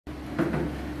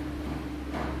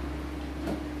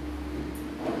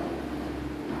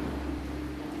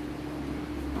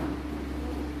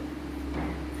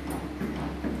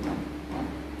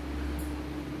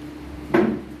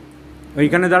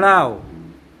ওইখানে দাঁড়াও,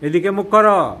 এদিকে মুখ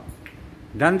করো,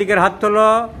 ডান দিকের হাত তোলো,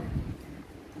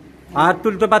 হাত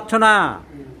তুলতে পারছো না,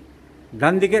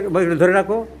 ডান দিকের ধরে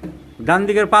রাখো, ডান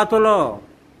দিকের পা তোলো,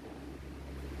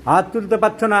 হাত তুলতে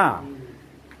পারছো না।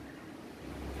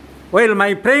 Well,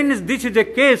 my friends, this is a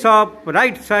case of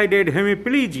right-sided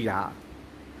hemiplegia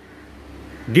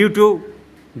due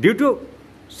to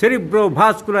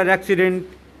cerebrovascular accident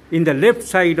in the left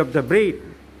side of the brain.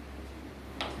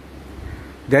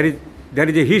 There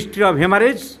is a history of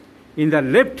hemorrhage in the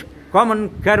left common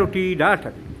carotid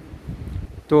artery.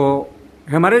 তো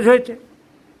haemorrhage হয়েছে,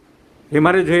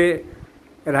 haemorrhage হয়ে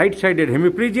right সাইডের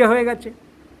হেমিপ্লিজিয়া হয়ে গেছে।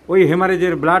 ওই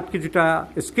হেমারেজের blood কিছুটা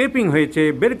escaping হয়েছে,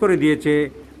 বের করে দিয়েছে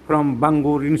from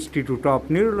Bangalore Institute of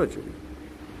Neurology.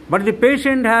 But the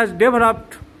patient has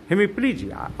developed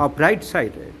hemiplegia of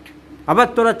right-sided. আবার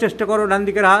তোলার চেষ্টা করো ডান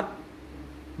দিকের হাত,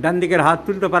 ডান দিকের হাত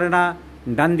তুলতে পারে না,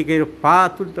 ডান দিকের পা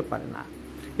তুলতে পারে না।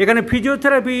 এখানে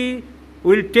physiotherapy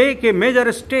will take a major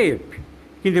step,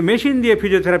 কিন্তু মেশিন দিয়ে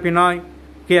ফিজিওথেরাপি নয়।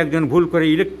 কে একজন ভুল করে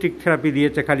ইলেকট্রিক থেরাপি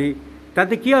দিয়েছে খালি,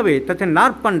 তাতে কী হবে? তাতে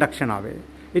নার্ভ কন্ডাকশন হবে।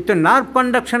 এই তো নার্ভ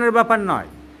কন্ডাকশনের ব্যাপার নয়,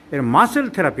 এর মাসেল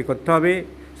থেরাপি করতে হবে।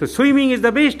 So swimming is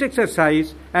the best exercise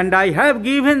and I have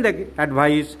given the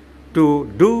advice to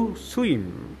do swim.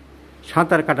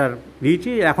 সাঁতার কাটার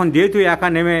দিয়েছি। এখন যেহেতু একা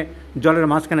নেমে জলের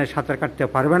মাঝখানে সাঁতার কাটতে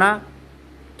পারবে না,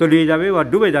 তলিয়ে যাবে বা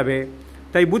ডুবে যাবে,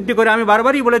 তাই বুদ্ধি করে আমি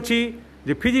বারবারই বলেছি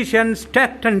যে ফিজিশিয়ানস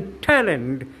ট্যাক্ট অ্যান্ড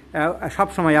ট্যালেন্ট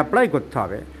সবসময় অ্যাপ্লাই করতে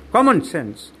হবে, কমন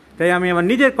সেন্স। তাই আমি আমার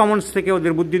নিজের কমন্স থেকে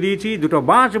ওদের বুদ্ধি দিয়েছি, দুটো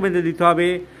বাঁশ বেঁধে দিতে হবে,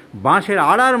 বাঁশের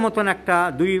আড়ার মতন একটা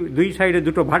দুই সাইডে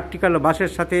দুটো ভার্টিক্যাল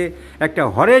বাঁশের সাথে একটা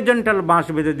হরিজন্টাল বাঁশ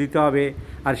বেঁধে দিতে হবে।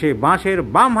 আর সেই বাঁশের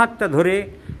বাম হাতটা ধরে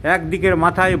একদিকের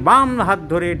মাথায় বাম হাত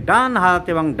ধরে ডান হাত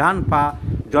এবং ডান পা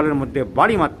জলের মধ্যে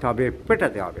বাড়ি মারতে হবে,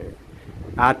 পেটাতে হবে।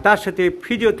 আর তার সাথে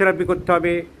ফিজিওথেরাপি করতে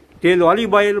হবে, তেল অলিভ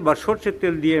অয়েল বা সর্ষের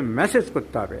তেল দিয়ে ম্যাসেজ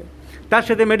করতে হবে। তার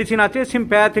সাথে মেডিসিন আছে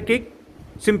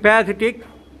sympathetic,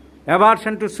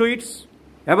 aversion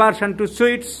to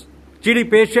sweets, chili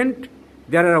patient.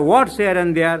 There are words here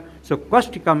and there, so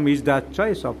causticum is the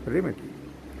choice of remedy.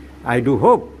 I do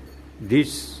hope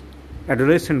this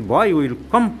adolescent boy will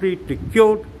completely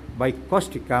cured by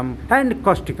causticum and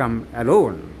causticum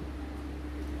alone.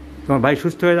 তোমার ভাই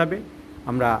সুস্থ হয়ে যাবে,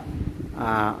 আমরা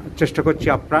চেষ্টা করছি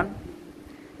আপ্রাণ।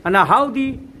 And how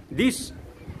this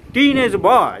teenage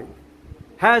boy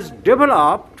has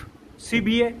developed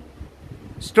CBA,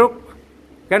 stroke,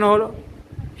 কেন হলো?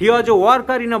 He was a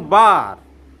worker in a bar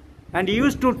and he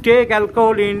used to take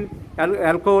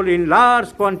alcohol in large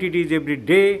quantities every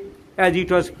day as it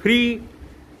was free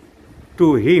to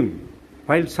him.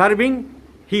 While serving,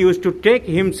 he used to take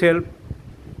himself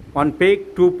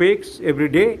 2 pegs every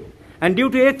day, and due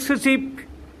to excessive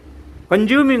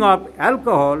consuming of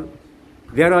alcohol,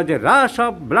 there was a rush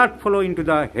of blood flow into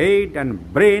the head and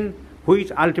brain, which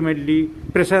ultimately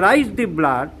pressurized the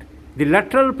blood, the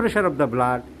lateral pressure of the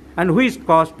blood, and which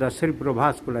caused the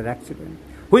cerebrovascular accident,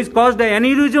 which caused the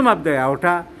aneurysm of the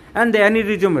aorta, and the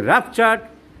aneurysm ruptured,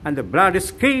 and the blood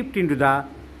escaped into the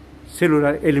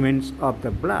cellular elements of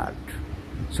the blood.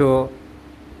 So,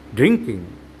 drinking,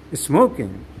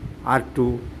 smoking are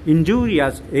two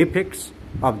injurious effects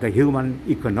of the human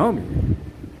economy.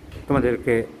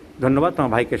 তোমাদেরকে ধন্যবাদ।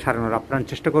 তোমার ভাইকে সারানোর আপ্রাণ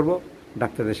চেষ্টা করব,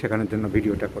 ডাক্তারদের শেখানোর জন্য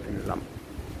ভিডিওটা করে নিলাম।